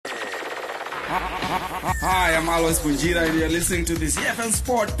Hi, I'm Alois Bunjira and you're listening to the ZFM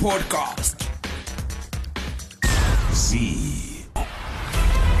Sport Podcast. Z.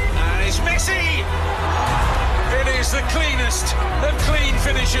 And it's Messi! It is the cleanest of clean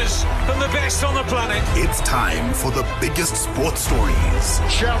finishes and the best on the planet. It's time for the biggest sports stories.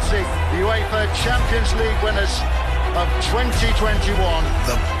 Chelsea, UEFA Champions League winners of 2021.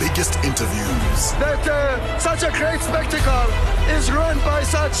 The biggest interviews. That such a great spectacle is ruined by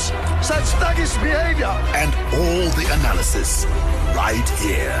such thuggish behavior. And all the analysis right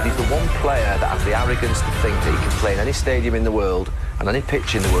here. He's the one player that has the arrogance to think that he can play in any stadium in the world and any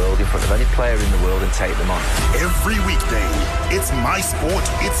pitch in the world in front of any player in the world and take them on. Every weekday, it's my sport,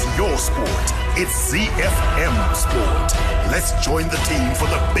 it's your sport. It's ZFM Sport. Let's join the team for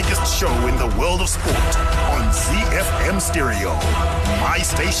the biggest show in the world of sport on ZFM Stereo. My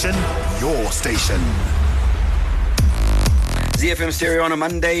station, your station. ZFM Stereo on a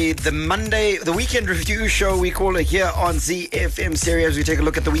Monday, the weekend review show, we call it here on ZFM Stereo as we take a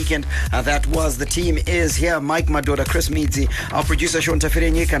look at the weekend. That was the team is here. Mike Madoda, Chris Meadzi, our producer Sean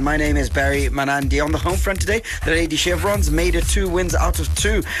Tafirenyik, and my name is Barry Manandi. On the home front today, the Lady Chevrons made it 2 wins out of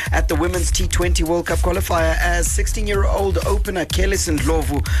 2 at the Women's T20 World Cup qualifier as 16-year-old opener Kelly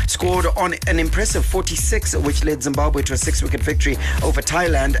Ndlovu scored on an impressive 46, which led Zimbabwe to a 6-wicket victory over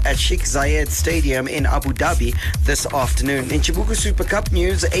Thailand at Sheikh Zayed Stadium in Abu Dhabi this afternoon. In Chibuku Super Cup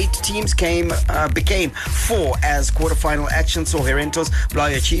news, 8 teams became 4 as quarterfinal action saw Herentals,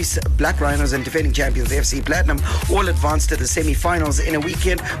 Blair Chiefs, Black Rhinos and defending champions FC Platinum all advanced to the semi-finals in a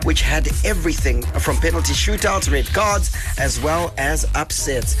weekend which had everything from penalty shootouts, red cards, as well as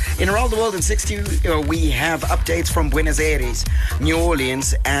upsets. In Around the World in 60, we have updates from Buenos Aires, New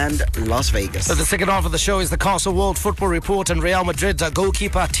Orleans and Las Vegas. So the second half of the show is the Castle World Football Report, and Real Madrid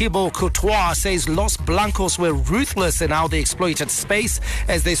goalkeeper Thibaut Courtois says Los Blancos were ruthless in how they exploited space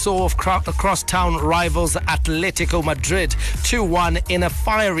as they saw off across-town rivals Atletico Madrid 2-1 in a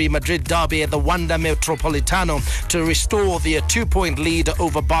fiery Madrid derby at the Wanda Metropolitano to restore their 2-point lead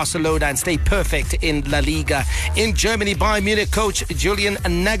over Barcelona and stay perfect in La Liga. In Germany, Bayern Munich coach Julian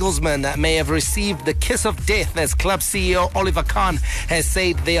Nagelsmann may have received the kiss of death as club CEO Oliver Kahn has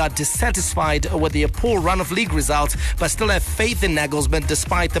said they are dissatisfied with their poor run of league results but still have faith in Nagelsmann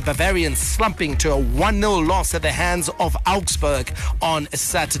despite the Bavarians slumping to a 1-0 loss at the hands of Augsburg on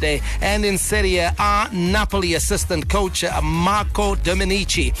Saturday. And in Serie A, Napoli assistant coach Marco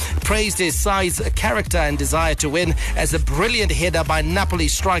Dominici praised his side's character and desire to win as a brilliant header by Napoli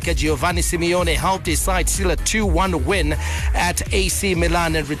striker Giovanni Simeone helped his side seal a 2-1 win at AC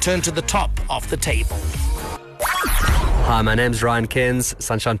Milan and return to the top of the table. Hi, my name's Ryan Cairns,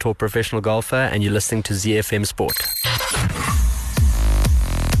 Sunshine Tour professional golfer, and you're listening to ZFM Sport.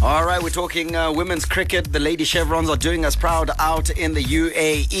 All right, we're talking women's cricket. The Lady Chevrons are doing us proud out in the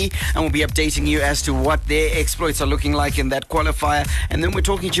UAE, and we'll be updating you as to what their exploits are looking like in that qualifier. And then we're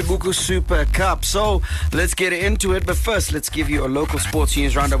talking Chibuku Super Cup. So let's get into it. But first, let's give you a local sports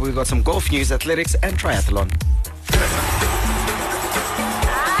news roundup. We've got some golf news, athletics, and triathlon.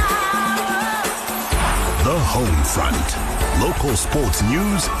 The Home Front. Local sports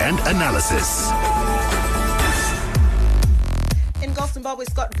news and analysis. In Golf Zimbabwe,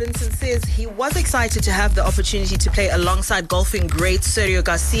 Scott Vincent says he was excited to have the opportunity to play alongside golfing greats Sergio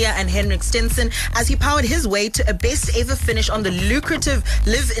Garcia and Henrik Stenson as he powered his way to a best ever finish on the lucrative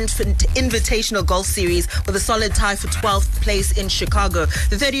Live Invitational Golf Series with a solid tie for 12th place in Chicago.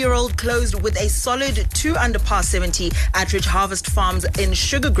 The 30-year-old closed with a solid 2 under par 70 at Ridge Harvest Farms in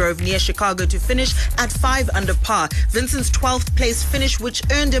Sugar Grove near Chicago to finish at 5 under par. Vincent's 12th place finish, which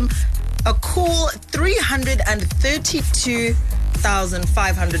earned him a cool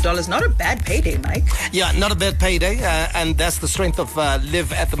 $332,500. Not a bad payday, Mike. Yeah, not a bad payday, and that's the strength of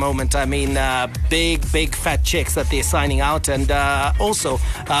Live at the moment. I mean, big fat checks that they're signing out, and also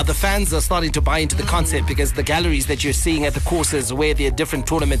the fans are starting to buy into the concept because the galleries that you're seeing at the courses where the different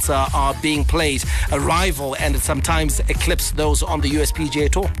tournaments are being played rival and sometimes eclipse those on the USPGA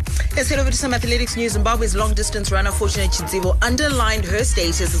Tour. Let's head over to some athletics news. Zimbabwe's long-distance runner Fortunate Chidzivo underlined her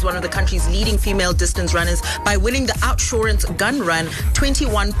status as one of the country's leading female distance runners by winning the Outsurance Gun Run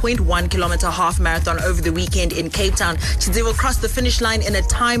 21.1 kilometer half marathon over the weekend in Cape Town. Chidzivo crossed the finish line in a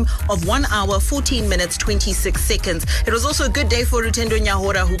time of 1 hour, 14 minutes, 26 seconds. It was also a good day for Rutendo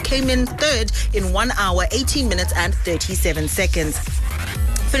Nyahora, who came in third in 1 hour, 18 minutes and 37 seconds.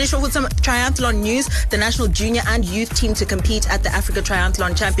 Finish off with some triathlon news. The national junior and youth team to compete at the Africa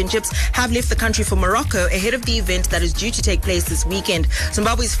Triathlon Championships have left the country for Morocco ahead of the event that is due to take place this weekend.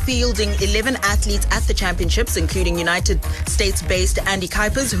 Zimbabwe is fielding 11 athletes at the championships, including United States-based Andy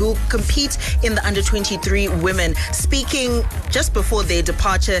Kuipers, who compete in the under-23 women. Speaking just before their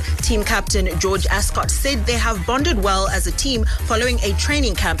departure, team captain George Ascott said they have bonded well as a team following a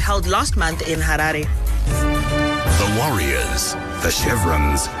training camp held last month in Harare. The Warriors, the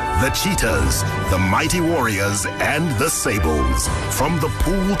Chevrons, the Cheetahs, the Mighty Warriors, and the Sables. From the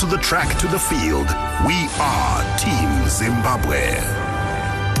pool to the track to the field, we are Team Zimbabwe.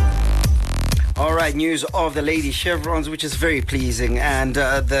 All right, news of the Lady Chevrons, which is very pleasing. And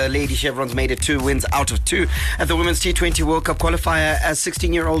the Lady Chevrons made it 2 wins out of 2 at the Women's T20 World Cup qualifier as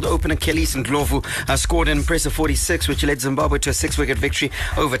 16-year-old opener Kelly Ndlovu scored an impressive 46, which led Zimbabwe to a 6-wicket victory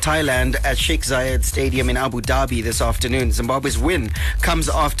over Thailand at Sheikh Zayed Stadium in Abu Dhabi this afternoon. Zimbabwe's win comes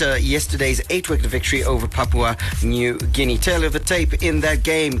after yesterday's 8-wicket victory over Papua New Guinea. Tail of the tape in that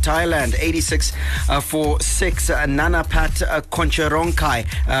game, Thailand 86 for 6. Nana Pat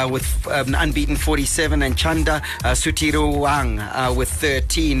Koncharonkai with an unbeaten 47, and Chanda Sutiruwang with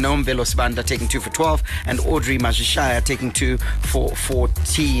 13. Nomvelo Sibanda taking 2 for 12, and Audrey Majishaya taking 2 for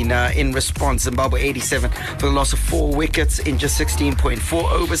 14. In response, Zimbabwe 87 for the loss of 4 wickets in just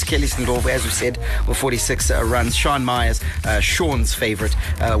 16.4 overs. Kelly Ndlovu, as we said, with 46 runs. Sean Myers, Sean's favourite,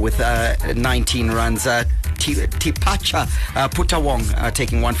 with 19 runs. Tipacha Putawong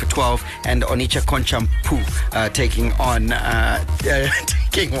taking 1 for 12, and Onicha Konchampu taking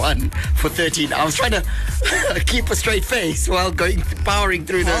 1 for 13. I was trying to keep a straight face while powering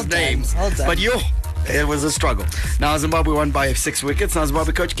through those names. But it was a struggle. Now Zimbabwe won by 6 wickets. Now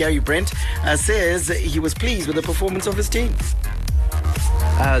Zimbabwe coach Gary Brent says he was pleased with the performance of his team.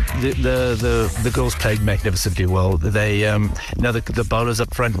 The girls played magnificently well. They, the bowlers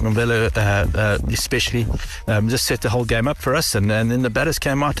up front, Nomvelo especially, just set the whole game up for us. And then the batters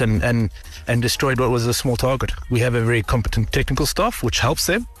came out and destroyed what was a small target. We have a very competent technical staff, which helps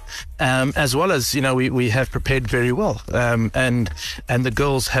them. As well as, we have prepared very well. And the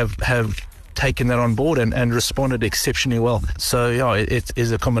girls have taken that on board and responded exceptionally well. So it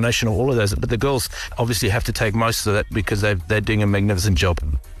is a combination of all of those, but the girls obviously have to take most of that because they're doing a magnificent job.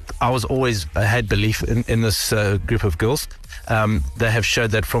 I had belief in this group of girls. They have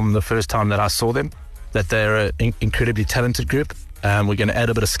showed that from the first time that I saw them, that they're an incredibly talented group. We're going to add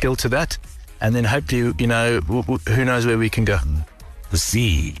a bit of skill to that, and then hopefully, who knows where we can go. The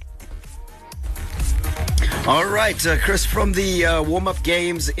sea. All right, Chris, from the warm-up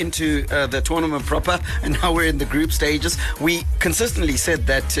games into the tournament proper, and now we're in the group stages. We consistently said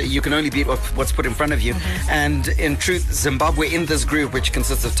that you can only beat what's put in front of you. Mm-hmm. And in truth, Zimbabwe in this group, which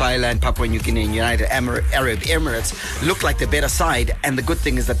consists of Thailand, Papua New Guinea, and United Arab Emirates, look like the better side. And the good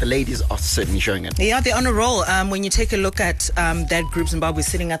thing is that the ladies are certainly showing it. Yeah, they're on a roll. When you take a look at that group, Zimbabwe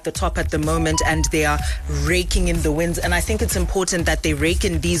sitting at the top at the moment, and they are raking in the wins. And I think it's important that they rake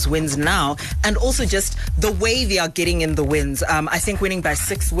in these wins now, and also just the way they are getting in the wins. I think winning by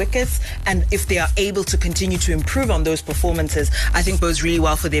 6 wickets, and if they are able to continue to improve on those performances, I think bodes really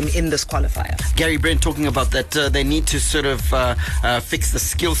well for them in this qualifier. Gary Brent talking about that they need to sort of fix the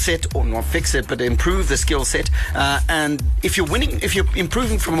skill set, or not fix it, but improve the skill set. And if you're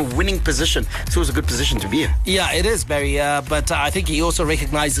improving from a winning position, it's always a good position to be in. Yeah, it is, Barry. But I think he also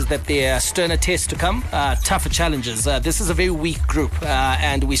recognizes that there are sterner tests to come, tougher challenges. This is a very weak group,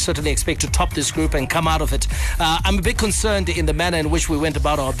 and we certainly expect to top this group and come out of it. I'm a bit concerned in the manner in which we went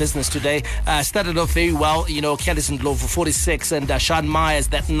about our business today. Started off very well, Kelly Ndlovu 46 and Sean Myers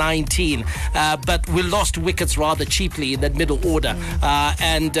that 19. But we lost wickets rather cheaply in that middle order.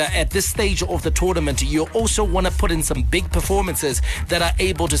 And at this stage of the tournament, you also want to put in some big performances that are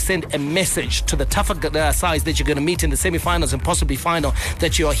able to send a message to the tougher sides that you're going to meet in the semi-finals and possibly final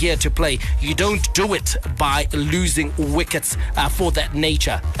that you are here to play. You don't do it by losing wickets for that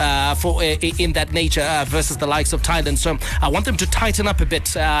nature, in that nature versus the likes of Thailand. So I want them to tighten up a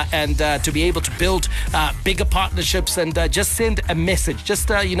bit and to be able to build bigger partnerships and just send a message, just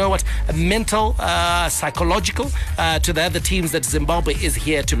a mental, psychological to the other teams that Zimbabwe is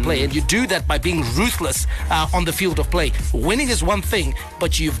here to play. And you do that by being ruthless on the field of play. Winning is one thing,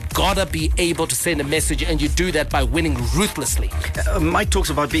 but you've got to be able to send a message, and you do that by winning ruthlessly. Mike talks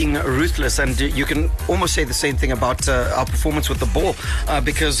about being ruthless, and you can almost say the same thing about our performance with the ball,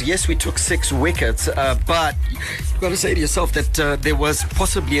 because yes, we took 6 wickets, but you've got to say to yourself that there was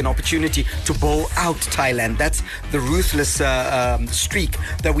possibly an opportunity to bowl out Thailand. That's the ruthless streak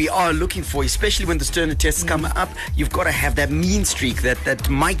that we are looking for, especially when the sterner tests come up. You've got to have that mean streak that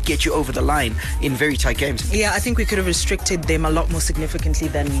might get you over the line in very tight games. Yeah, I think we could have restricted them a lot more significantly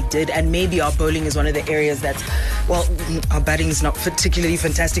than we did, and maybe our bowling is one of the areas that, well, our batting is not particularly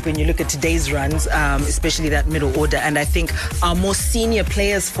fantastic when you look at today's runs, especially that middle order. And I think our more senior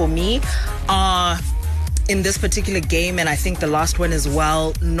players, for me, are in this particular game, and I think the last one as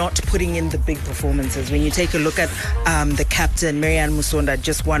well, not putting in the big performances. When you take a look at the captain, Marianne Musonda,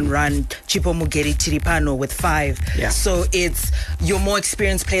 just 1 run, Chipo Mugeri Tiripano with 5. Yeah. So it's your more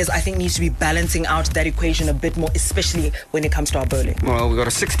experienced players, I think, need to be balancing out that equation a bit more, especially when it comes to our bowling. Well, we've got a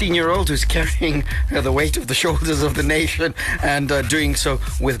 16-year-old who's carrying the weight of the shoulders of the nation and doing so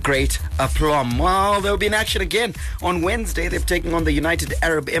with great aplomb. Well, there'll be an action again on Wednesday. They're taking on the United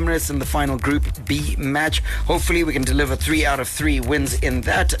Arab Emirates in the final Group B match. Hopefully we can deliver 3 out of 3 wins in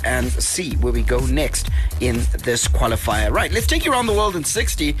that and see where we go next in this qualifier. Right, let's take you around the world in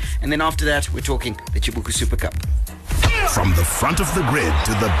 60, and then after that we're talking the Chibuku Super Cup. From the front of the grid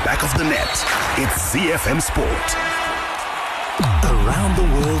to the back of the net, it's ZFM Sport. Around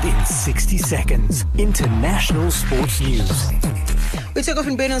the world in 60 seconds. International sports news. We took off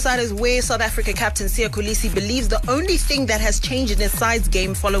in Buenos Aires, where South Africa captain Siya Kolisi believes the only thing that has changed in his side's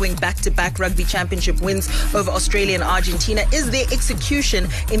game following back-to-back rugby championship wins over Australia and Argentina is their execution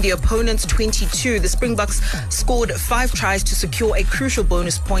in the opponent's 22. The Springboks scored 5 tries to secure a crucial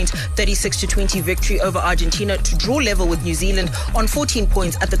bonus point, 36-20 victory over Argentina to draw level with New Zealand on 14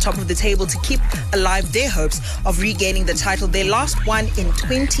 points at the top of the table to keep alive their hopes of regaining the title, their last one in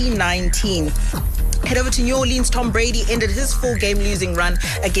 2019. Head over to New Orleans. Tom Brady ended his 4-game losing run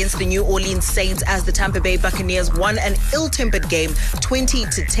against the New Orleans Saints as the Tampa Bay Buccaneers won an ill-tempered game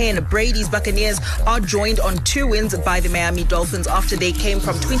 20-10. Brady's Buccaneers are joined on 2 wins by the Miami Dolphins after they came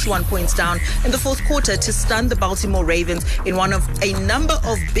from 21 points down in the fourth quarter to stun the Baltimore Ravens in one of a number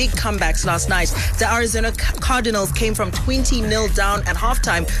of big comebacks last night. The Arizona Cardinals came from 20-0 down at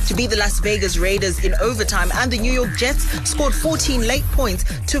halftime to beat the Las Vegas Raiders in overtime, and the New York Jets scored 14 late points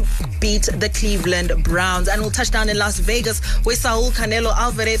to beat the Cleveland Browns. And we'll touch down in Las Vegas, where Saul Canelo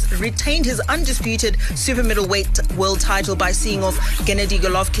Alvarez retained his undisputed super middleweight world title by seeing off Gennady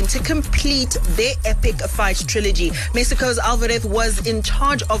Golovkin to complete their epic fight trilogy. Mexico's Alvarez was in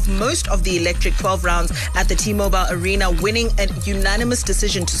charge of most of the electric 12 rounds at the T-Mobile Arena, winning a unanimous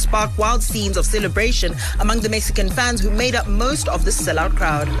decision to spark wild scenes of celebration among the Mexican fans who made up most of the sellout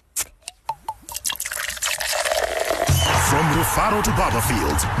crowd. From Rufaro to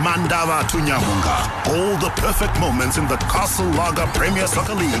Barberfield, Mandava to Nyamunga, all the perfect moments in the Castle Lager Premier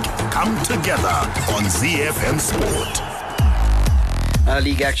Soccer League come together on ZFM Sport.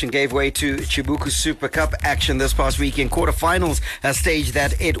 League action gave way to Chibuku Super Cup action this past weekend. Quarterfinals stage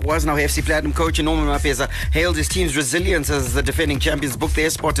that it was. Now FC Platinum coach Norman Mapeza hailed his team's resilience as the defending champions booked their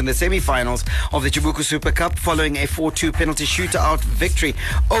spot in the semi-finals of the Chibuku Super Cup following a 4-2 penalty shootout victory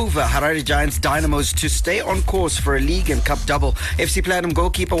over Harare Giants Dynamos to stay on course for a league and cup double. FC Platinum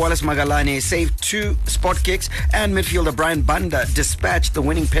goalkeeper Wallace Magalani saved 2 spot kicks, and midfielder Brian Banda dispatched the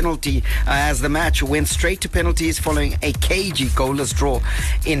winning penalty as the match went straight to penalties following a cagey goalless draw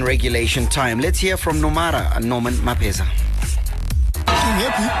in regulation time. Let's hear from Nomara and Norman Mapeza. I'm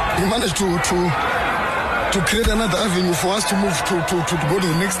happy we managed to create another avenue for us to move to go to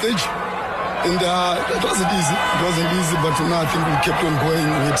the next stage. And it wasn't easy. But now I think we kept on going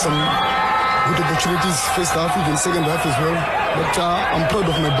with some good opportunities first half, even second half as well. But I'm proud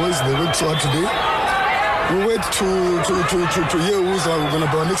of my boys. They worked so hard today. We wait to hear who's going to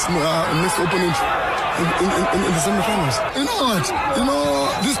be our next opponent in the semi-finals. You know what?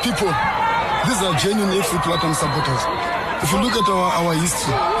 These people, these are genuine FC Platinum supporters. If you look at our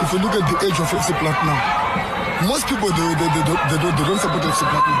history, if you look at the age of FC Platinum, most people they don't support FC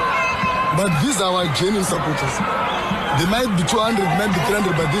Platinum. But these are our genuine supporters. They might be 200, might be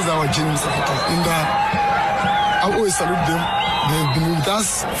 300, but these are our genuine supporters. And I always salute them. They've been with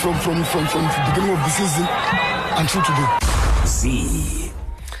us from the beginning of the season until today.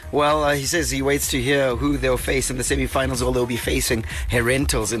 Well, he says he waits to hear who they'll face in the semi-finals, or they'll be facing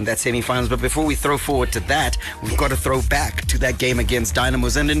Herentals in that semi-finals. But before we throw forward to that, we've got to throw back to that game against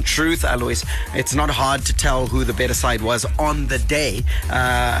Dynamos. And in truth, Alois, it's not hard to tell who the better side was on the day.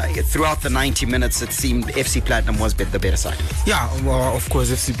 Throughout the 90 minutes, it seemed FC Platinum was the better side. Yeah, well, of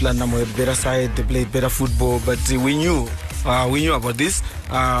course, FC Platinum were the better side. They played better football, but we knew we knew about this,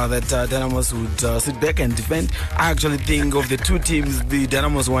 that Dynamos would sit back and defend. I actually think of the two teams, the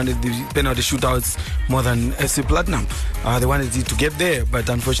Dynamos wanted the penalty shootouts more than FC Platinum. They wanted it to get there, but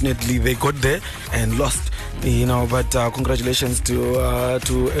unfortunately they got there and lost. But congratulations to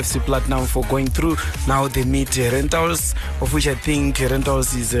FC Platinum for going through. Now they meet Rentals, of which I think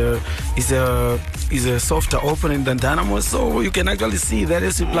Rentals is a softer opponent than Dynamo. So you can actually see that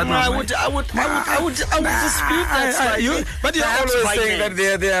FC Platinum. I would dispute that slightly. But you're always saying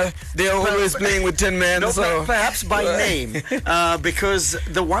that they're always playing with 10 men. So perhaps by name, because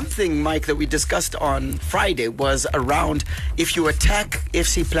the one thing, Mike, that we discussed on Friday was around if you attack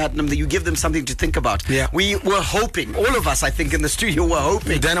FC Platinum, that you give them something to think about. Yeah. We were hoping, all of us, I think, in the studio were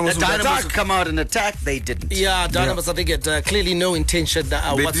hoping Dynamos would come out and attack. They didn't. Yeah, Dynamos, I think, had clearly no intention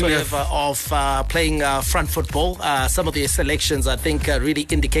whatsoever of playing front football. Some of their selections, I think, really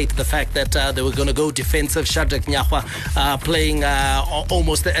indicated the fact that they were going to go defensive. Shadrack Nyahwa playing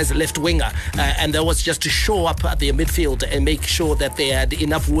almost as a left winger, and that was just to show up at their midfield and make sure that they had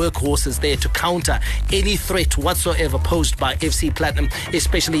enough workhorses there to counter any threat whatsoever posed by FC Platinum,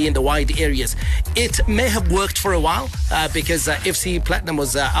 especially in the wide areas. It may have worked for a while because FC Platinum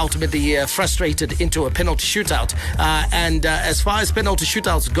was ultimately frustrated into a penalty shootout, and as far as penalty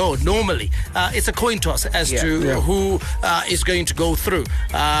shootouts go, normally it's a coin toss as to who is going to go through,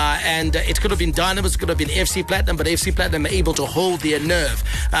 and it could have been Dynamos, it could have been FC Platinum, but FC Platinum able to hold their nerve.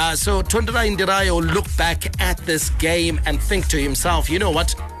 So Tondela Indirayo looked back at this game and think to himself, you know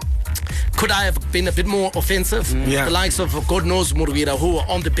what? Could I have been a bit more offensive? The likes of God knows Murwira, who were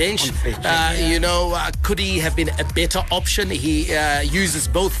on the bench. Could he have been a better option? He uses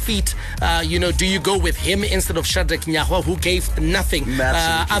both feet. Do you go with him instead of Shadrack Nyahwa, who gave nothing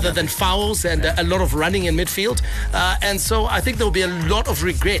other than fouls and a lot of running in midfield? And so I think there will be a lot of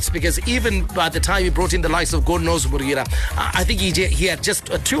regrets, because even by the time he brought in the likes of God knows Murwira, I think he had just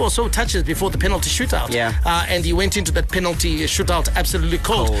 2 or so touches before the penalty shootout. And he went into that penalty shootout absolutely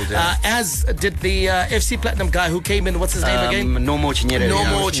cold. As did the FC Platinum guy who came in, what's his name again? Nomo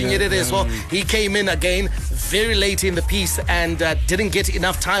Chinyere as well. He came in again very late in the piece and didn't get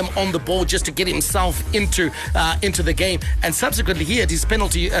enough time on the ball just to get himself into the game. And subsequently he had his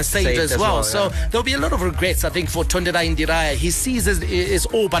penalty saved as well. So there'll be a lot of regrets, I think, for Tondela Indirayo. His season is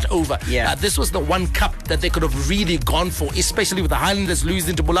all but over. This was the one cup that they could have really gone for, especially with the Highlanders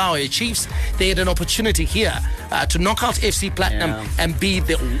losing to Bulawayo Chiefs. They had an opportunity here to knock out FC Platinum and be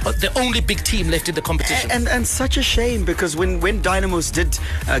the only big team left in the competition. And such a shame, because when Dynamos did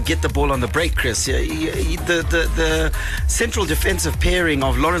get the ball on the break, Chris, the central defensive pairing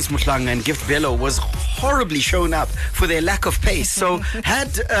of Lawrence Mutlanga and Gift Bello was horribly shown up for their lack of pace. So had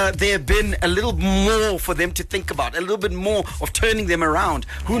there been a little more for them to think about, a little bit more of turning them around,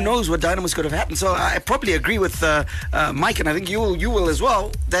 who knows what Dynamos could have happened. So I probably agree with Mike, and I think you will as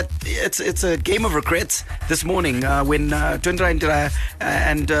well, that it's a game of regrets this morning when Tondela Indirayo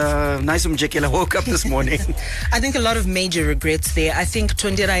and Naisum Jekela woke up this morning. I think a lot of major regrets there. I think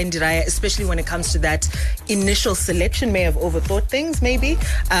Tondela Indirayo, especially when it comes to that initial selection, may have overthought things, maybe.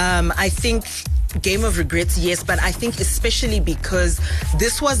 I think game of regrets, yes, but I think especially because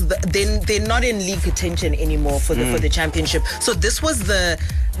this was they're not in league contention anymore for the championship. So this was the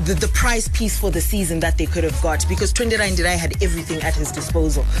prize piece for the season that they could have got, because Tondela Indirayo had everything at his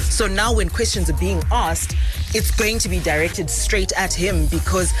disposal. So now when questions are being asked, it's going to be directed straight at him,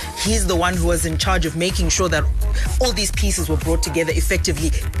 because he's the one who was in charge of making sure that all these pieces were brought together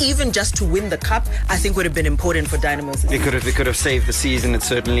effectively. Even just to win the cup, I think would have been important for Dynamos. They could have saved the season. It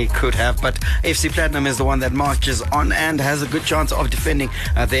certainly could have. But FC Platinum is the one that marches on and has a good chance of defending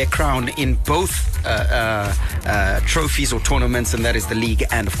their crown in both trophies or tournaments, and that is the league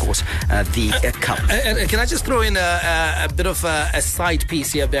and, of course, the cup. And can I just throw in a bit of a side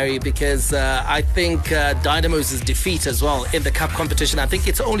piece here, Barry, because I think Dynamos' defeat as well in the cup competition, I think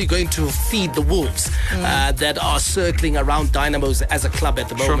it's only going to feed the wolves that are circling around Dynamos as a club at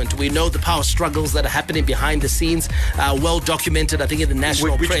the moment. We know the power struggles that are happening behind the scenes, well documented, I think, in the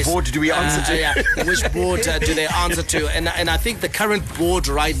national press. Which board do we answer to? Which board do they answer to? And I think the current board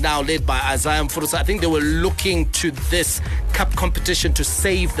right now, led by Isaiah Mfurusa, I think they were looking to this cup competition to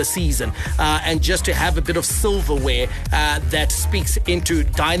save the season and just to have a bit of silverware that speaks into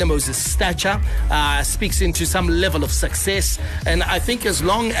Dynamos' stature, speaks into some level of success. And I think as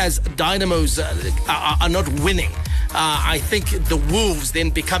long as Dynamos are not winning, I think the Wolves then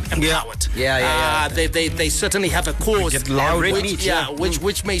become empowered. They certainly have a cause,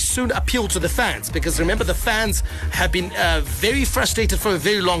 which may soon appeal to the fans, because remember, the fans have been very frustrated for a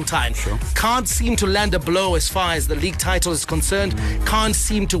very long time. Can't seem to land a blow as far as the league title is concerned. Can't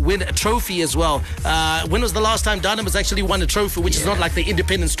seem to win a trophy as well. When was the last time Dynamo's actually won a trophy, which is not like the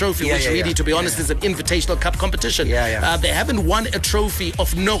Independence Trophy, which really, to be honest, is an invitational cup competition? They haven't won a trophy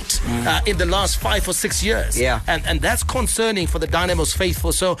of note in the last 5 or 6 years. And that's concerning for the Dynamo's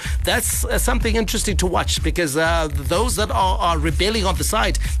faithful. So that's something interesting to watch, because those that are rebelling on the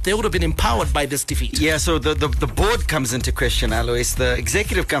side, they would have been empowered by this defeat. So the board comes into question, Alois. The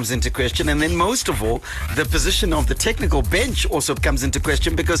executive comes into question, and then most of all, the position of the technical bench also comes into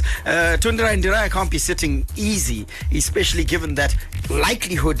question, because Tundra Ndira can't be sitting easy, especially given that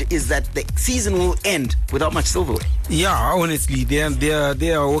likelihood is that the season will end without much silverware. Honestly,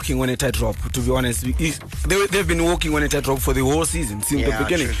 they are walking on a tightrope, to be honest. They've been walking on a tightrope for the whole season since the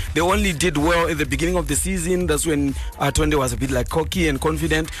beginning. True. They only did well at the beginning of the season. That's when Tunde was a bit like cocky and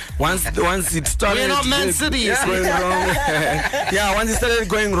confident. Once it started, we're not Man City. Going wrong. Once it started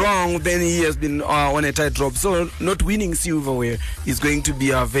going wrong, then he has been on a tightrope. So not winning silverware is going to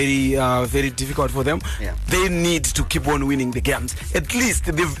be very difficult for them. They need to keep on winning the games. At least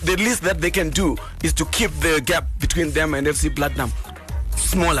the least that they can do is to keep the gap between them and FC Platinum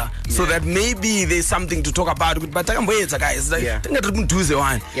smaller, so that maybe there's something to talk about. But guys, that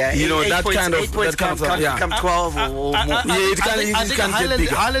kind of 8 points can become 12 or more. I think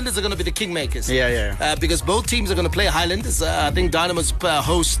Highlanders are going to be the kingmakers. Because both teams are going to play Highlanders. I think Dynamo's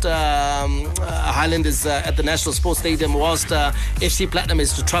host Highlanders at the National Sports Stadium, whilst FC Platinum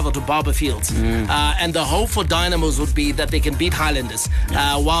is to travel to Barberfields. And the hope for Dynamos would be that they can beat Highlanders,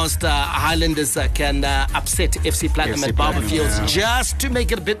 whilst Highlanders can upset FC Platinum at Barberfields, just to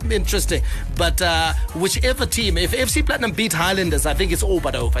make it a bit interesting. But whichever team, if FC Platinum beat Highlanders, I think it's all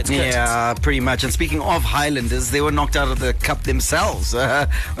but over. It's pretty much. And speaking of Highlanders, they were knocked out of the cup themselves.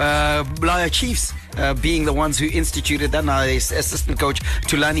 Bulawayo Chiefs being the ones who instituted that. Now, assistant coach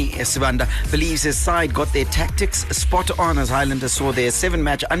Thulani Sibanda believes his side got their tactics spot on, as Highlanders saw their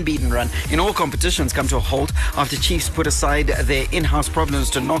 7-match unbeaten run in all competitions come to a halt after Chiefs put aside their in-house problems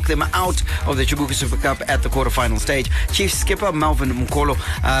to knock them out of the Chibuku Super Cup at the quarterfinal stage. Chiefs skipper Malvin Mkolo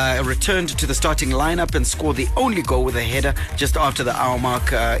returned to the starting lineup and scored the only goal with a header just after the hour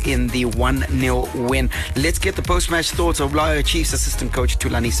mark in the 1-0 win. Let's get the post-match thoughts of Bulawayo Chiefs assistant coach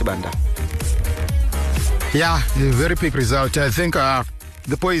Thulani Sibanda. A very big result. I think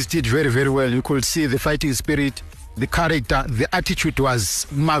the boys did very, very well. You could see the fighting spirit, the character, the attitude was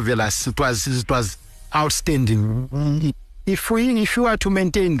marvelous. It was outstanding. If we are to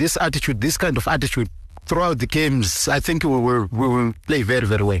maintain this attitude, this kind of attitude throughout the games, I think we will play very,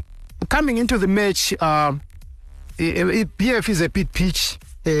 very well. Coming into the match, BF is a bit pitch.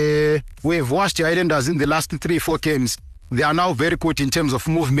 We have watched the Islanders in the last 3-4 games. They are now very good in terms of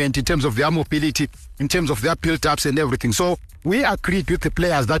movement, in terms of their mobility, in terms of their build-ups and everything. So we agreed with the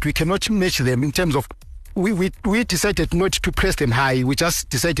players that we cannot match them in terms of, we decided not to press them high. We just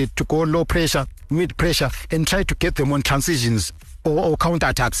decided to go low pressure, mid pressure, and try to get them on transitions or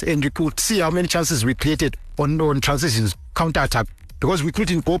counter-attacks. And you could see how many chances we created on transitions, counter-attack, because we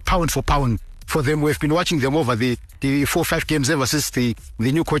couldn't go pound for pound for them. We've been watching them over the 4-5 games ever since the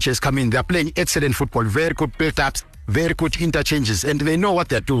new coaches come in. They're playing excellent football, very good build-ups, very good interchanges, and they know what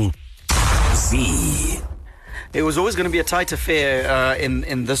they're doing. It was always going to be a tight affair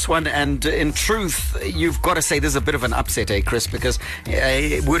in this one, and in truth, you've got to say there's a bit of an upset, Chris, because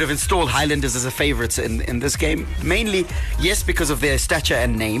it would have installed Highlanders as a favourites in this game. Mainly, yes, because of their stature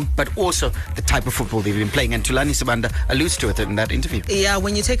and name, but also the type of football they've been playing, and Thulani Sibanda alludes to it in that interview. Yeah,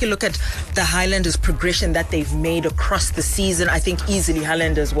 when you take a look at the Highlanders' progression that they've made across the season, I think easily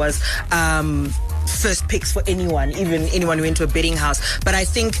Highlanders was first picks for anyone, even anyone who went to a betting house. But I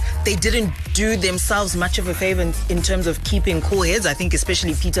think they didn't do themselves much of a favour in terms of keeping cool heads. I think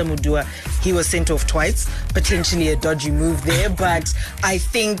especially Peter Mudua, he was sent off twice, potentially a dodgy move there, but I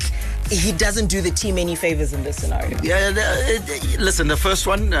think he doesn't do the team any favours in this scenario. Listen, the first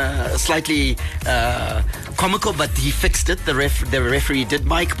one slightly comical, but he fixed it. The referee did,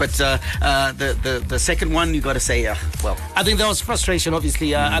 Mike, but the second one, you got to say, well, I think there was frustration,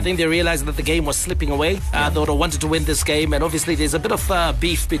 obviously. I think they realized that the game was slipping away. They would have wanted to win this game, and obviously there's a bit of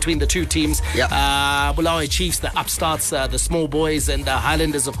beef between the two teams. Bulawayo Chiefs, the upstarts, the small boys, and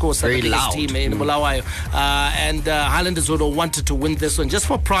Highlanders, of course, very the biggest loud team in Bulawayo. And Highlanders would have wanted to win this one just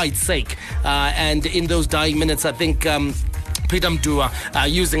for pride's sake. And in those dying minutes, I think Peter Mdua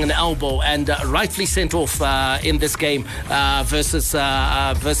using an elbow and rightfully sent off in this game versus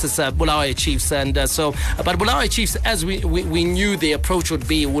Bulawayo Chiefs. And but Bulawayo Chiefs, as we knew the approach would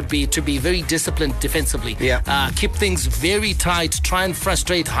be to be very disciplined defensively. Keep things very tight, try and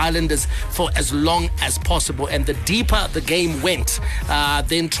frustrate Highlanders for as long as possible. And the deeper the game went,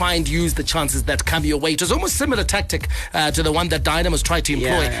 then try and use the chances that come your way. It was almost similar tactic to the one that Dynamos tried to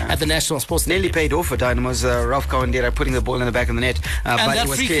employ at the National Sports. Nearly paid off for Dynamos. Ralph Kawandera putting the ball in the back of the net, and but that it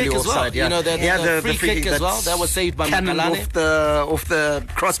was free clearly kick as well. offside. You know, the free kick as well. That was saved by Magalani off the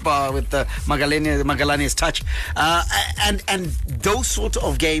crossbar with Magalane's touch. And those sort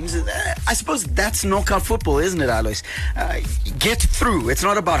of games, I suppose that's knockout football, isn't it, Alois? Get through. It's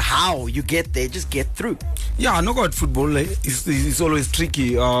not about how you get there, just get through. Yeah, knockout football is always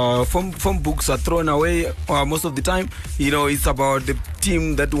tricky. Form books are thrown away most of the time. You know, it's about the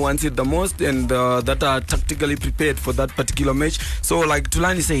team that wants it the most and that are tactically prepared for that particular match. So, like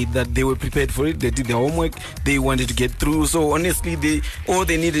Tulani said, that they were prepared for it. They did their homework. They wanted to get through. So, honestly, all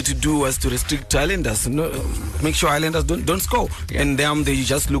they needed to do was to restrict Islanders, make sure Islanders don't score. And them, they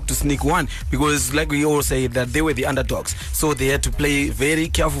just look to sneak one, because, like we all say, that they were the underdogs. So they had to play very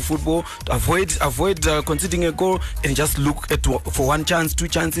careful football, to avoid conceding a goal, and just look at for one chance, two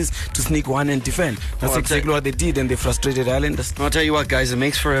chances to sneak one and defend. That's exactly what they did, and they frustrated Islanders. I'll tell you what, guys, it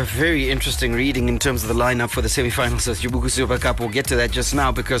makes for a very interesting reading in terms of the lineup for the semi-finals of Jibuku Super Cup. We'll get to that just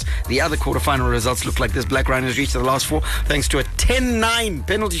now, because the other quarter-final results look like this. Black Rhinos reached the last four thanks to a 10-9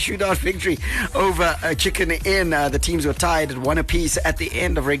 penalty shootout victory over Chicken Inn. The teams were tied at one apiece at the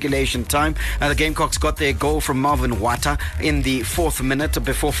end of regulation time. The Gamecocks got their goal from Marvin Wata in the 4th minute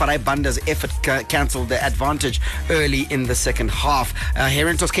before Farai Banda's effort cancelled the advantage early in the second half.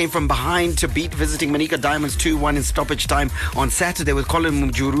 Herentos came from behind to beat visiting Manica Diamonds 2-1 in stoppage time on Saturday, with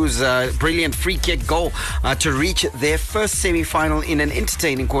Colin Mjuru's brilliant free kick goal to reach their first semi-final in an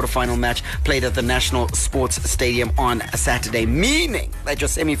entertaining quarter-final match played at the National Sports Stadium on Saturday, meaning that your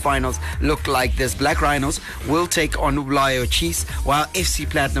semi-finals look like this. Black Rhinos will take on Bulawayo Chiefs, while FC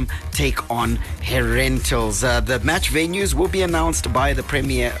Platinum take on Herentals. The match venues will be announced by the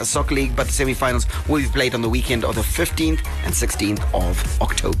Premier Soccer League, but the semi-finals will be played on the weekend of the 15th and 16th of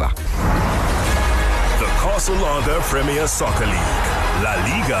October. The Casalaga Premier Soccer League, La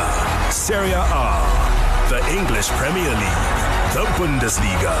Liga, Serie A, the English Premier League, the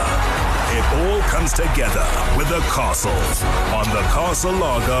Bundesliga. It all comes together with the Castle on the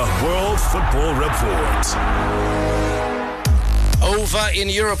Casalaga World Football Report. Over in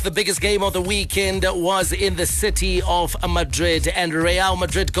Europe, the biggest game of the weekend was in the city of Madrid, and Real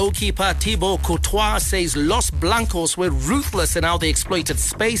Madrid goalkeeper Thibaut Courtois says Los Blancos were ruthless in how they exploited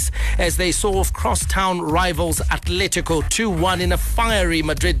space as they saw off crosstown rivals Atletico 2-1 in a fiery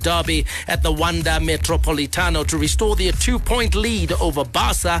Madrid derby at the Wanda Metropolitano to restore their 2-point lead over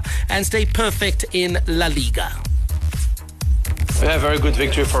Barca and stay perfect in La Liga. Yeah, very good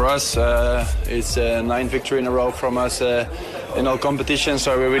victory for us. It's 9 victory in a row from us in all competitions,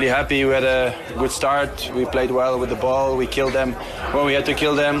 so we're really happy. We had a good start. We played well with the ball. We killed them when we had to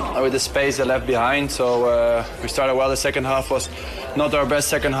kill them with the space they left behind. So we started well. The second half was not our best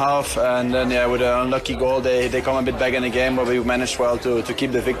second half, and then with an unlucky goal, they come a bit back in the game, but we managed well to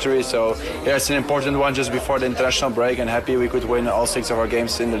keep the victory. So yeah, it's an important one just before the international break, and happy we could win all 6 of our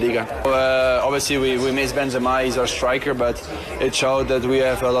games in the Liga. Obviously, we miss Benzema. He's our striker, but it showed that we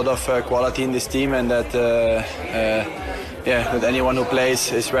have a lot of quality in this team, and that that anyone who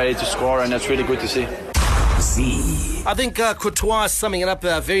plays is ready to score, and that's really good to see. I think Courtois summing it up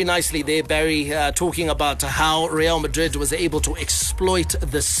very nicely there, Barry, talking about how Real Madrid was able to exploit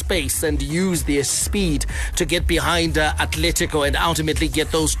the space and use their speed to get behind Atletico and ultimately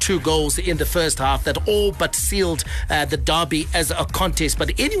get those 2 goals in the first half that all but sealed the derby as a contest.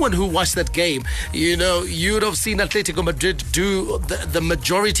 But anyone who watched that game, you know, you would have seen Atletico Madrid do the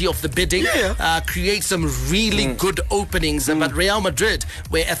majority of the bidding, create some really good openings, but Real Madrid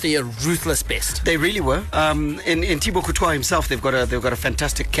were at their ruthless best. They really were. In Thibaut Courtois himself, they've got a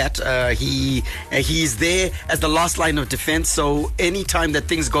fantastic cat. He's there as the last line of defense, so anytime that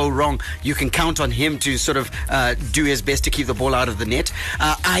things go wrong, you can count on him to sort of do his best to keep the ball out of the net.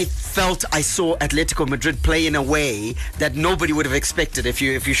 I saw Atletico Madrid play in a way that nobody would have expected. If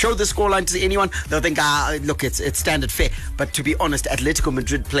you show the scoreline to anyone, they'll think, look, it's standard fare. But to be honest, Atletico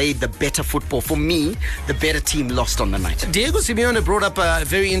Madrid played the better football. For me, the better team lost on the night. Diego Simeone brought up a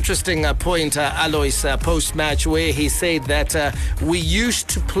very interesting point, Alois, post-match, where he said that we used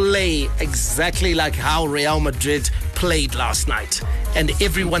to play exactly like how Real Madrid played last night, and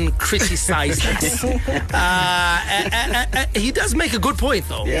everyone criticized us. He does make a good point,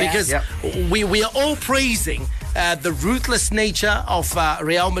 though, because we are all praising the ruthless nature of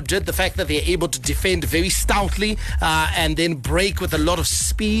Real Madrid, the fact that they're able to defend very stoutly and then break with a lot of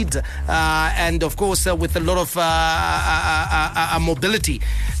speed and, of course, with a lot of mobility.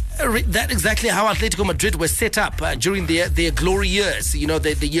 That's exactly how Atletico Madrid was set up during their glory years. You know,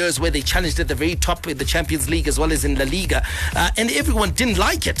 the years where they challenged at the very top in the Champions League as well as in La Liga. And everyone didn't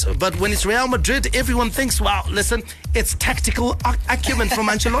like it. But when it's Real Madrid, everyone thinks, wow, listen, it's tactical acumen from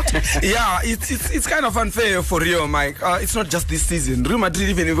Ancelotti. Yeah, it's kind of unfair for Rio, Mike. It's not just this season. Real Madrid,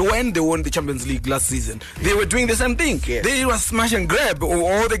 even when they won the Champions League last season, they were doing the same thing. Yeah. They were smash and grab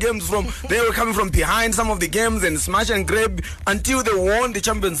all the games they were coming from behind some of the games and smash and grab until they won the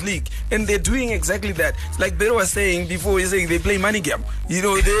Champions League. And they're doing exactly that. It's like they were saying before, he's saying they play money game. You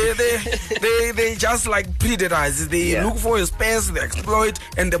know, they just like predators. They look for a space, they exploit,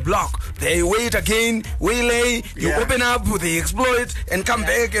 and they block. They wait again, waylay, you open up, they exploit, and come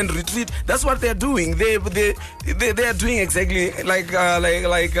back and retreat. That's what they're doing. They are doing exactly like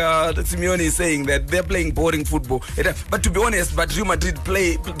Simeone is saying, that they're playing boring football. But to be honest, Real Madrid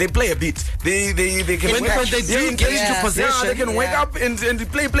play a bit. They can when they do get into possession, they can wake up and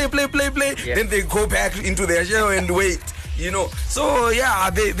play. Then they go back into their shell and wait. You know, so yeah,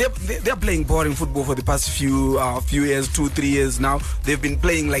 they're playing boring football for the past few years, 2-3 years now. They've been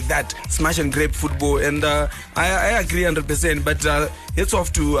playing like that, smash and grab football, and I agree 100%. But it's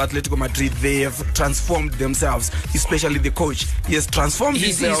off to Atletico Madrid. They have transformed themselves, especially the coach. He has transformed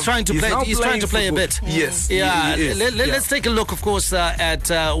himself. He's trying to play. He's trying to play a bit. Yes. Yeah. Let's take a look, of course, at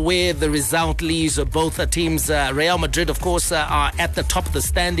where the result leaves both teams. Real Madrid, of course, are at the top of the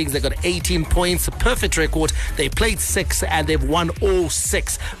standings. They've got 18 points, a perfect record. They played 6 and they've won all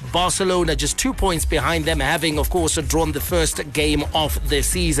 6. Barcelona just 2 points behind them, having, of course, drawn the first game of the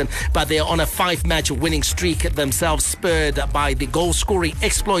season. But they're on a 5-match winning streak themselves, spurred by the goal-scoring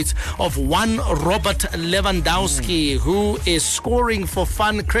exploits of one Robert Lewandowski, who is scoring for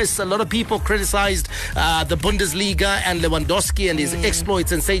fun. Chris, a lot of people criticized the Bundesliga and Lewandowski and his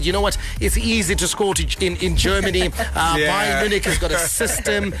exploits and said, you know what, it's easy to score in Germany. Bayern Munich has got a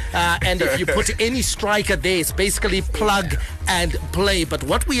system, and if you put any striker there, it's basically plug and play. But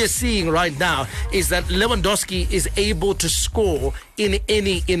what we are seeing right now is that Lewandowski is able to score in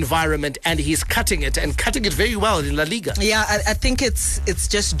any environment, and he's cutting it very well in La Liga. Yeah, I think it's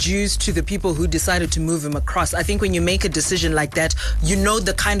just due to the people who decided to move him across. I think when you make a decision like that, you know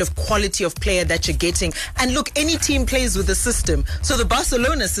the kind of quality of player that you're getting. And look, any team plays with a system. So the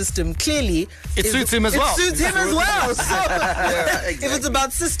Barcelona system, clearly, suits him as well. It suits him as well. So exactly. If it's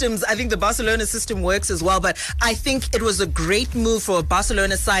about systems, I think the Barcelona system works as well. But I think it was a great move for a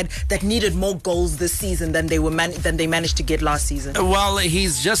Barcelona side that needed more goals this season than they managed to get last season. Well,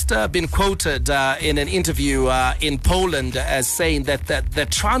 he's just been quoted in an interview in Poland as saying that the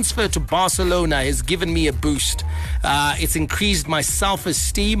transfer to Barcelona has given me a boost. It's increased my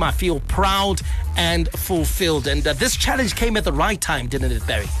self-esteem. I feel proud and fulfilled. And this challenge came at the right time, didn't it,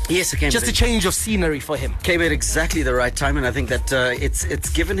 Barry? Yes, it came. Just a change of scenery for him. Came at exactly the right time, and I think that it's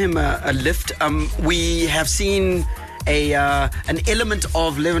given him a lift. We have seen an element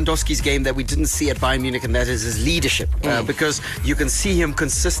of Lewandowski's game that we didn't see at Bayern Munich, and that is his leadership, because you can see him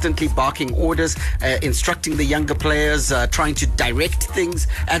consistently barking orders, instructing the younger players, trying to direct things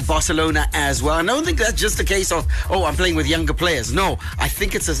at Barcelona as well. And I don't think that's just a case of, I'm playing with younger players. No, I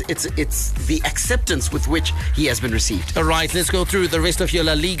think it's the acceptance with which he has been received. All right, let's go through the rest of your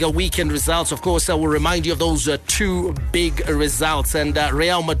La Liga weekend results. Of course, I will remind you of those 2 big results, and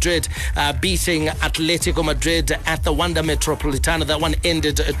Real Madrid beating Atletico Madrid at the Wanda Metropolitano. That one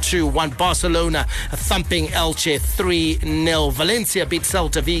ended 2-1. Barcelona thumping Elche 3-0. Valencia beat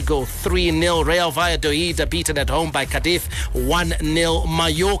Celta Vigo 3-0. Real Valladolid beaten at home by Cadiz 1-0.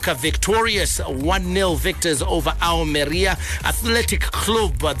 Mallorca victorious 1-0 victors over Almeria. Athletic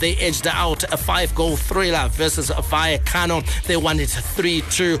Club, they edged out a 5-goal thriller versus Vallecano. They won it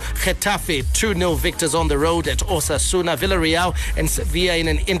 3-2. Getafe 2-0 victors on the road at Osasuna. Villarreal and Sevilla in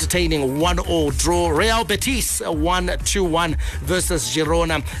an entertaining 1-1 draw. Real Betis 1-2-1 versus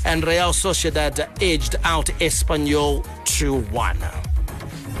Girona, and Real Sociedad edged out Espanyol 2-1.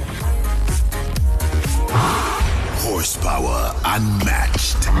 Horsepower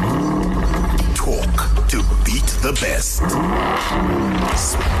unmatched. Torque to beat the best.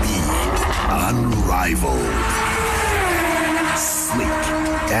 Speed unrivaled. Sleek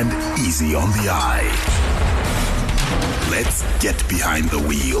and easy on the eye. Let's get behind the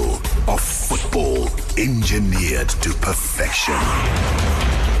wheel of football engineered to perfection.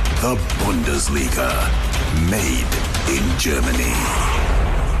 The Bundesliga, made in Germany.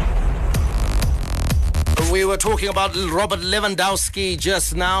 We We were talking about Robert Lewandowski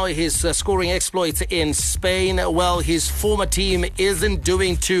just now, his scoring exploits in Spain. Well, his former team isn't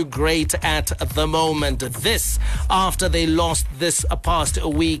doing too great at the moment. This after they lost this past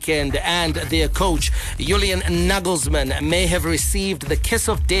weekend, and their coach, Julian Nagelsmann, may have received the kiss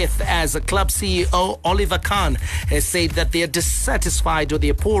of death as club CEO Oliver Kahn has said that they are dissatisfied with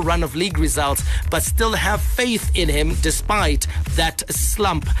their poor run of league results, but still have faith in him despite that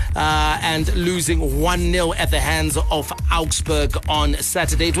slump and losing 1-0 at the hands of Augsburg on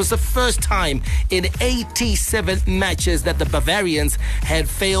Saturday. It was the first time in 87 matches that the Bavarians had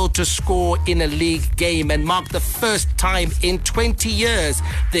failed to score in a league game, and marked the first time in 20 years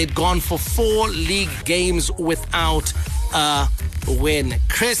they'd gone for 4 league games without a win.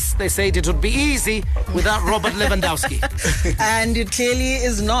 Chris, they said it would be easy without Robert Lewandowski. And it clearly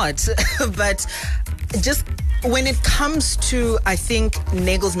is not. But just when it comes to, I think,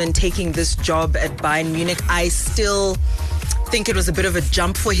 Nagelsmann taking this job at Bayern Munich, I still think it was a bit of a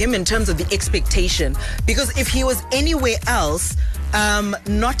jump for him in terms of the expectation. Because if he was anywhere else,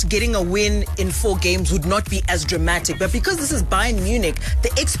 not getting a win in 4 games would not be as dramatic. But because this is Bayern Munich,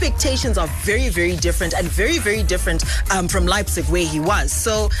 the expectations are very, very different, and very, very different from Leipzig, where he was.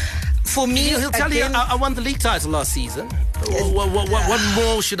 So for me, he'll tell you, I won the league title last season. What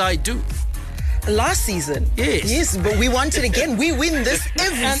more should I do? Last season? Yes, but we want it again. We win this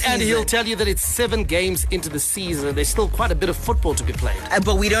every season. And he'll tell you that it's 7 games into the season. There's still quite a bit of football to be played.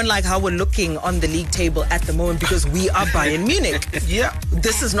 But we don't like how we're looking on the league table at the moment, because we are Bayern Munich. Yeah.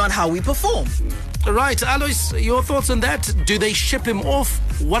 This is not how we perform. Right, Alois, your thoughts on that? Do they ship him off?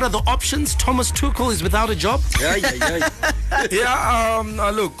 What are the options? Thomas Tuchel is without a job.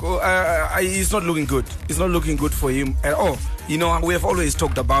 Look, he's not looking good. It's not looking good for him at all. You know, we have always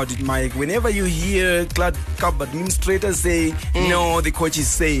talked about it, Mike. Whenever you hear club administrators say, no, the coach is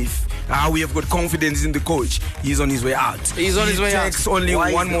safe, we have got confidence in the coach, he's on his way out. He's on his way out. It takes only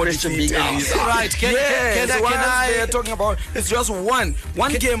one more defeat and he's out. Right, can I... They're talking about, it's just one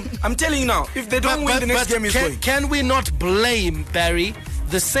game. I'm telling you now, if they don't win, the next game is going. Can we not blame, Barry,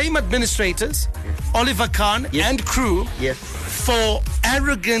 the same administrators, Oliver Kahn and crew, for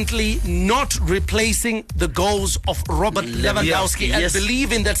arrogantly not replacing the goals of Robert Lewandowski and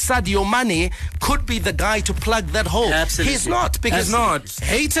believing that Sadio Mane could be the guy to plug that hole? Absolutely. He's not, because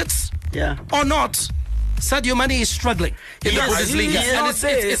hate it or not, Sadio Mane is struggling in the Bundesliga, and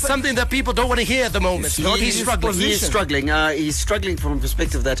it's something that people don't want to hear at the moment. He's struggling. He's struggling. He's struggling from a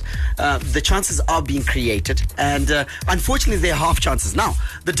perspective that the chances are being created, and unfortunately, they're half chances. Now,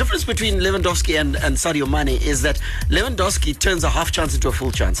 the difference between Lewandowski and Sadio Mane is that Lewandowski turns a half chance into a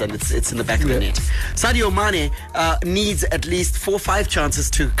full chance, and it's in the back of the net. Sadio Mane needs at least 4 or 5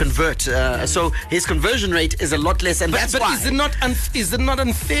 chances to convert, so his conversion rate is a lot less, and that's why. Is it not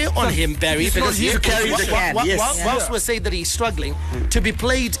unfair on him, Barry? Because he's carrying the whilst we say that he's struggling, to be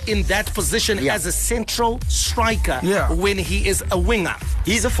played in that position as a central striker when he is a winger.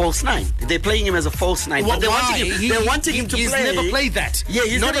 He's a false 9. They're playing him as a false 9. But they're wanting him to play. He's never played that. Yeah,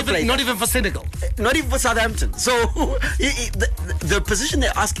 he's never played not even for Senegal. Not even for Southampton. So the position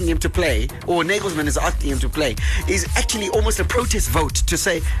they're asking him to play, or Nagelsmann is asking him to play, is actually almost a protest vote to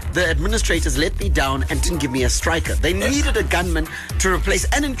say the administrators let me down and didn't give me a striker. They needed a gunman to replace.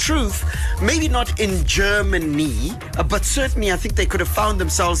 And in truth, maybe not in Germany, but certainly I think they could have found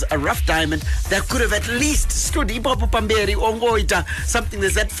themselves a rough diamond that could have at least stood Ipapo Pamberi or Ngoita, something.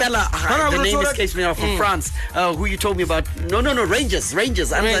 There's that fella, the name escapes me now, from France, who you told me about. No, Rangers,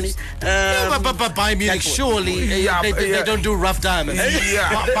 Anthony. But Bayern Munich, surely they don't do rough diamonds.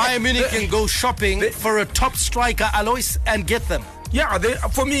 Bayern Munich can go shopping for a top striker, Alois, and get them. Yeah,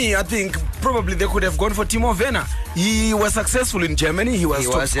 for me, I think probably they could have gone for Timo Werner. He was successful in Germany. He was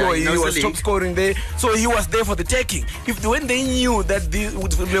top scorer. He was top scoring there. So he was there for the taking. When they knew that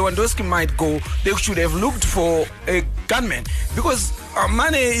Lewandowski might go, they should have looked for a gunman, because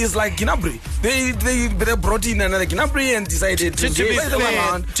Mane is like Gnabry. They brought in another Gnabry and decided to be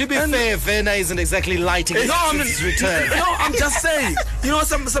fair, Werner isn't exactly lighting his return. No, I'm just saying. You know,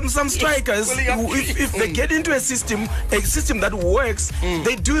 some strikers, if they get into a system that works,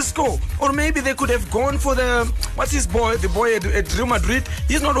 they do score. Or maybe they could have gone for the boy at Real Madrid.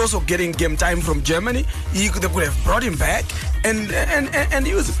 He's not also getting game time from Germany. They could have brought him back and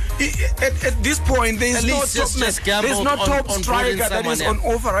use at this point. There's no top striker that is on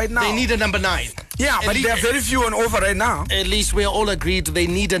offer right now. They need a number 9. Yeah, but there are very few on offer right now. At least we're all agreed they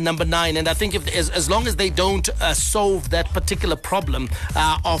need a number 9, and I think if as long as they don't solve that particular problem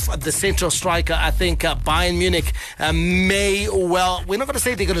of the central striker, I think Bayern Munich may well, we're not going to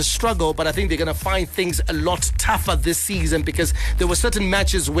say they're going to struggle, but I think they're going to find things a lot tougher this season, because there were certain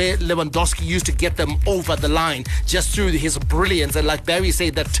matches where Lewandowski used to get them over the line just through his brilliance, and like Barry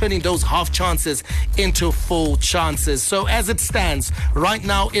said, that turning those half chances into full chances. So as it stands right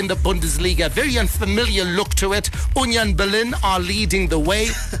now in the Bundesliga, very unfamiliar look to it. Union Berlin are leading the way.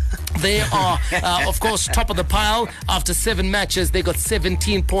 They are, of course, top of the pile. After 7 matches, they got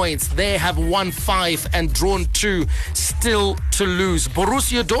 17 points. They have won 5 and drawn 2, still to lose.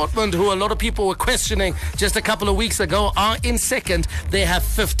 Borussia Dortmund, who a lot of people were questioning just a couple of weeks ago, are in second. They have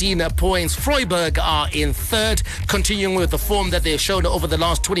 15 points. Freiburg are in third, continuing with the form that they've shown over the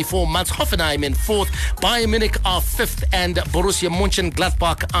last 24 months. Hoffenheim in fourth. Bayern Munich are fifth, and Borussia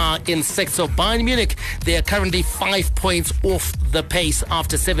Mönchengladbach are in sixth. So Bayern Munich, they are currently 5 points off the pace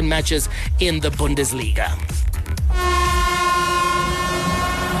after 7 matches in the Bundesliga.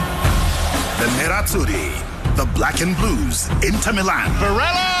 The Nerazzurri, the Black and Blues, Inter Milan.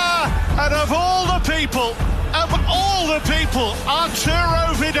 Barella, and of all the people,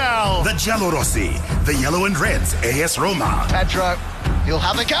 Arturo Vidal. The Giallorossi, the Yellow and Reds, AS Roma. Pedro, he'll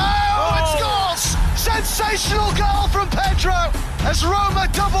have a go, and scores! Sensational goal from Pedro as Roma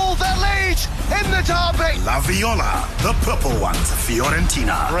double their lead in the derby. La Viola, the purple ones,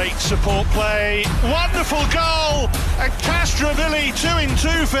 Fiorentina. Great support play, wonderful goal, and Castrovilli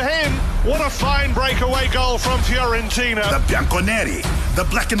 2-2 for him. What a fine breakaway goal from Fiorentina. The Bianconeri, the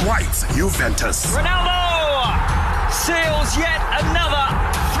black and whites, Juventus. Ronaldo seals yet another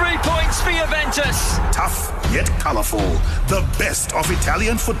 3 points for Juventus. Tough yet colourful, the best of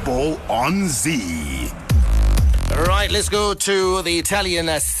Italian football on Z. Right, let's go to the Italian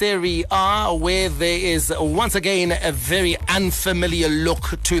Serie A, where there is once again a very unfamiliar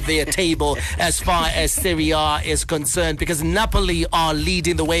look to their table as far as Serie A is concerned, because Napoli are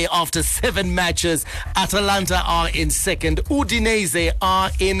leading the way after 7 matches. Atalanta are in second. Udinese are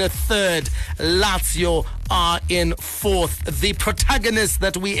in third. Lazio are in fourth. The protagonists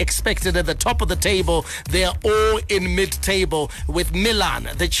that we expected at the top of the table, they are all in mid-table, with Milan,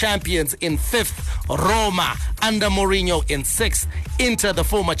 the champions, in fifth. Roma under Mourinho in sixth. Inter, the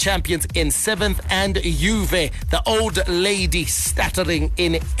former champions, in seventh, and Juve, the old lady, stuttering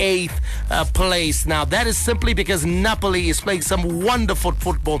in eighth place. Now that is simply because Napoli is playing some wonderful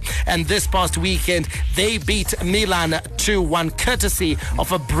football, and this past weekend they beat Milan 2-1 courtesy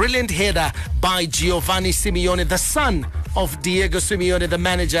of a brilliant header by Giovanni Simeone, the son of Diego Simeone, the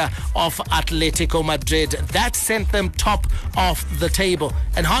manager of Atletico Madrid. That sent them top of the table,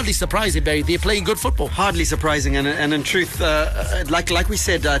 and hardly surprising, Barry, they're playing good football. Hardly surprising, and in truth, like we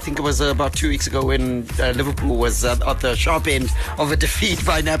said, I think it was about 2 weeks ago when Liverpool was at the sharp end of a defeat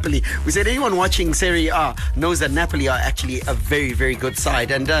by Napoli. We said anyone watching Serie A knows that Napoli are actually a very, very good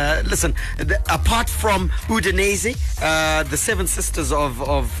side. And listen, apart from Udinese, the Seven Sisters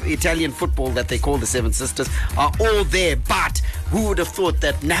of Italian football that they call the Seven Sisters are all there. But who would have thought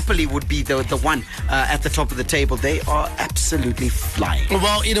that Napoli would be the one at the top of the table? They are absolutely flying.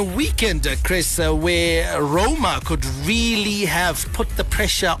 Well, in a weekend, Chris, where Roma could really have put the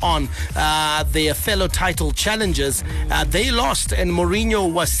pressure on their fellow title challengers, they lost, and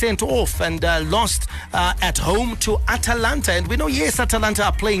Mourinho was sent off and lost at home to Atalanta. And we know, yes, Atalanta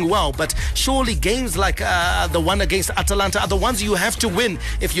are playing well, but surely games like the one against Atalanta are the ones you have to win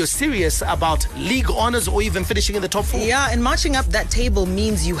if you're serious about league honours or even finishing in the top 4. Yeah, and marching up that table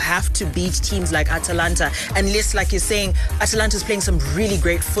means you have to beat teams like Atalanta. Unless, like you're saying, Atalanta's playing some really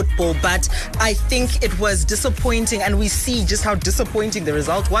great football, but I think it was disappointing, and we see just how disappointing the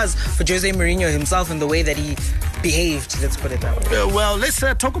result was for Jose Mourinho himself and the way that he behaved, let's put it that way. Well, let's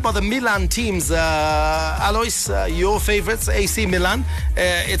talk about the Milan teams. Alois, your favourites, AC Milan.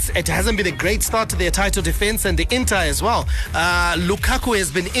 It hasn't been a great start to their title defence, and the Inter as well. Lukaku has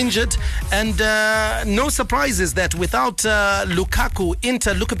been injured, and no surprises that without Lukaku,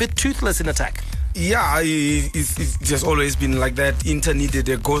 Inter look a bit toothless in attack. Yeah, it's just always been like that. Inter needed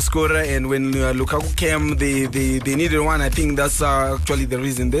a goal scorer, and when Lukaku came, they needed one. I think that's actually the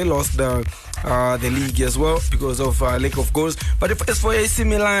reason they lost the league as well, because of lack of goals. But as for AC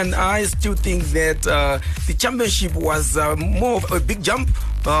Milan, I still think that the championship was more of a big jump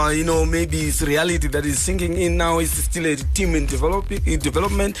maybe it's reality that is sinking in now. It's still a team in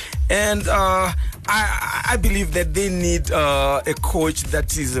development, and I believe that they need a coach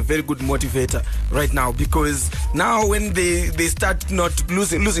that is a very good motivator right now, because now when they start not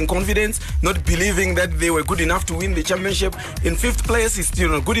losing confidence, not believing that they were good enough to win the championship, in 5th place is still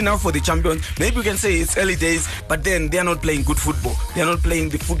not good enough for the champions. Maybe we can say it's early days, but then they are not playing good football. They are not playing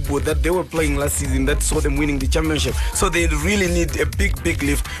the football that they were playing last season that saw them winning the championship. So they really need a big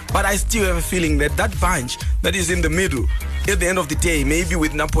lift. But I still have a feeling that bunch that is in the middle, at the end of the day, maybe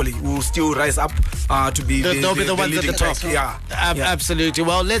with Napoli, will still rise up to be they'll be the ones at the top. Yeah. Absolutely.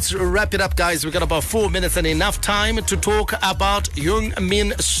 Well, let's wrap it up, guys. We've got about 4 minutes and enough time to talk about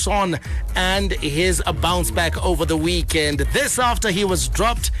Heung-min Son and his bounce back over the weekend. This after he was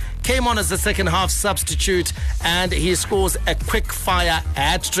dropped, came on as a second half substitute, and he scores a quick fire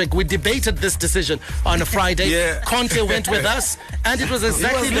hat-trick. We debated this decision on a Friday. Conte went with us, and it was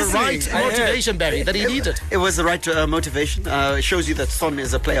exactly the right motivation, Barry, that he needed. It was the right motivation. It shows you that Son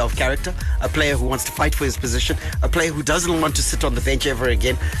is a player of character, a player who wants to fight for his position, a player who doesn't want to sit on the bench ever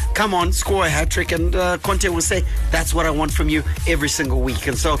again. Come on, score a hat-trick, and Conte will say, that's what I want from you every single week.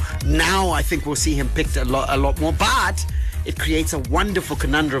 And so now I think we'll see him picked a lot more. But it creates a wonderful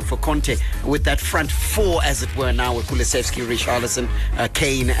conundrum for Conte with that front four, as it were, now with Kulusevski, Richarlison,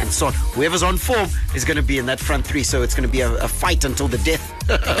 Kane and Son. Whoever's on form is going to be in that front three, so it's going to be a fight until the death.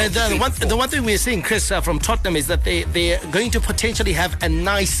 The one thing we're seeing, Chris, from Tottenham is that they're going to potentially have a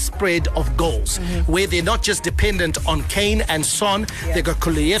nice spread of goals, where they're not just dependent on Kane and Son. They've got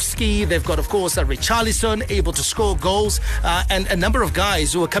Kulusevski, they've got, of course, Richarlison able to score goals, and a number of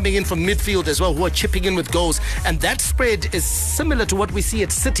guys who are coming in from midfield as well, who are chipping in with goals. And that spread is similar to what we see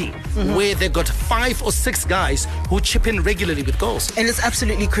at City, where they've got 5 or 6 guys who chip in regularly with goals. And it's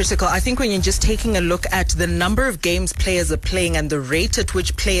absolutely critical. I think when you're just taking a look at the number of games players are playing and the rate at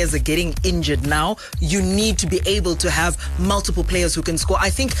which players are getting injured now, you need to be able to have multiple players who can score. I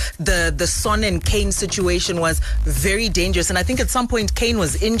think the Son and Kane situation was very dangerous, and I think at some point Kane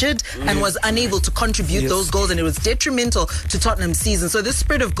was injured and was unable to contribute those goals, and it was detrimental to Tottenham's season. So this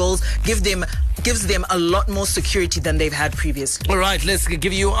spread of goals gives them a lot more security than they've had previously. All right, let's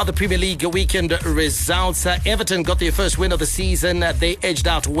give you other Premier League weekend results. Everton got their first win of the season. They edged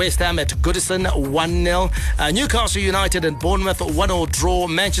out West Ham at Goodison 1-0. Newcastle United and Bournemouth 1-0 draw.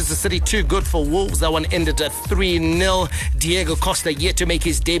 Manchester City too good for Wolves. That one ended at 3-0. Diego Costa yet to make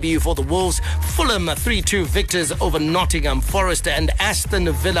his debut for the Wolves. Fulham 3-2 victors over Nottingham Forest, and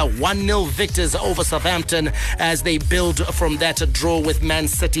Aston Villa 1-0 victors over Southampton as they build from that draw with Man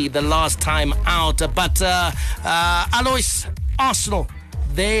City the last time out. But Alois, Arsenal,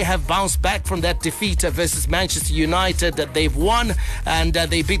 they have bounced back from that defeat versus Manchester United. They've won, and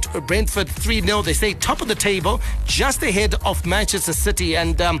they beat Brentford 3-0. They stay top of the table, just ahead of Manchester City.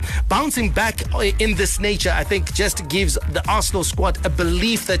 And bouncing back in this nature, I think, just gives the Arsenal squad a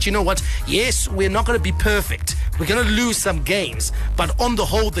belief that, you know what, yes, we're not going to be perfect. We're going to lose some games, but on the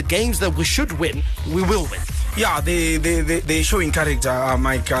whole, the games that we should win, we will win. Yeah, they're showing character,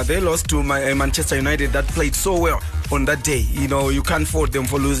 Mike. They lost to Manchester United that played so well on that day. You know, you can't fault them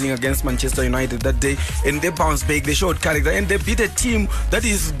for losing against Manchester United that day. And they bounced back, they showed character, and they beat a team that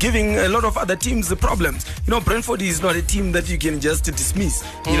is giving a lot of other teams the problems. You know, Brentford is not a team that you can just dismiss.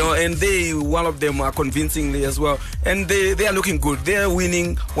 You know, and one of them are convincingly as well. And they are looking good. They are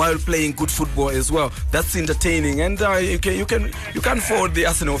winning while playing good football as well. That's entertaining. And you can't fault the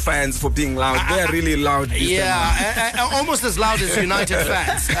Arsenal fans for being loud. They are really loud. Almost as loud as United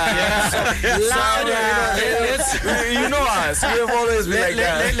fans. You know us. We've always been like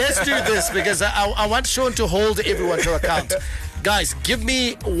that. Let's do this, because I want Sean to hold everyone to account. Guys, give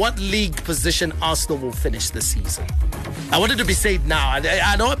me what league position Arsenal will finish this season. I want it to be said now.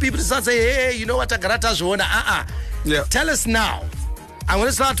 I don't want people to start saying, hey, you know what, Yeah. Tell us now. I'm going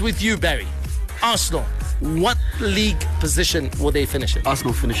to start with you, Barry. Arsenal, what league position will they finish in?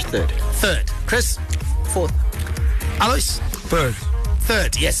 Arsenal finished third. Chris? Fourth. Alois?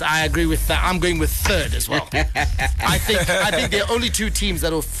 Third, yes, I agree with that. I'm going with third as well. I think there are only 2 teams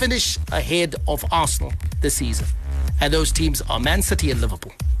that will finish ahead of Arsenal this season, and those teams are Man City and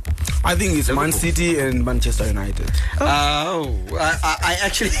Liverpool. I think it's Man City and Manchester United. I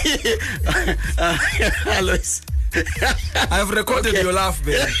actually Alois, I've recorded your laugh,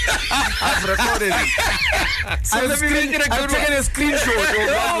 baby. I've recorded it. I've taken a screenshot of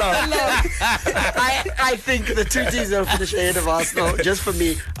that laugh. I think the 2 teams that will finish ahead of Arsenal, just for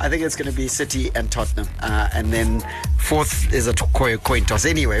me, I think it's going to be City and Tottenham. And then fourth is a coin toss.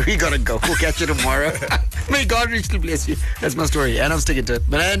 Anyway, we got to go. We'll catch you tomorrow. May God richly bless you. That's my story, and I'm sticking to it.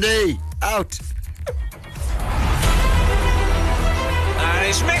 Mandy, out.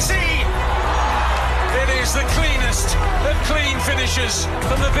 It's Messi! It is the cleanest of clean finishes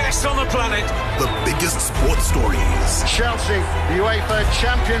and the best on the planet. The biggest sports stories. Chelsea, UEFA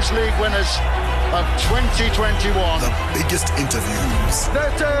Champions League winners of 2021. The biggest interviews.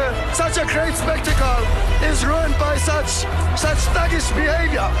 That such a great spectacle is ruined by such thuggish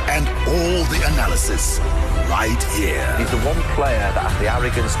behavior. And all the analysis right here. He's the one player that has the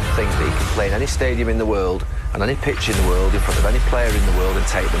arrogance to think that he can play in any stadium in the world and any pitch in the world in front of any player in the world and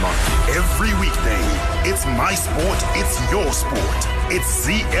take them on. Every weekday, it's my sport, it's your sport. It's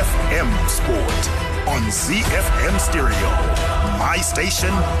ZFM Sport on ZFM Stereo. My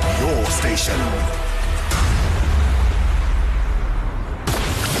station, your station.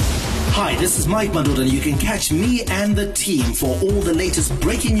 Hi, this is Mike Madoda, and you can catch me and the team for all the latest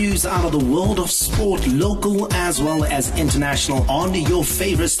breaking news out of the world of sport, local as well as international, on your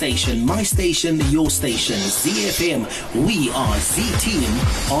favorite station, my station, your station, ZFM. We are Z Team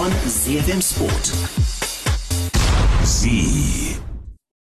on ZFM Sport. Z.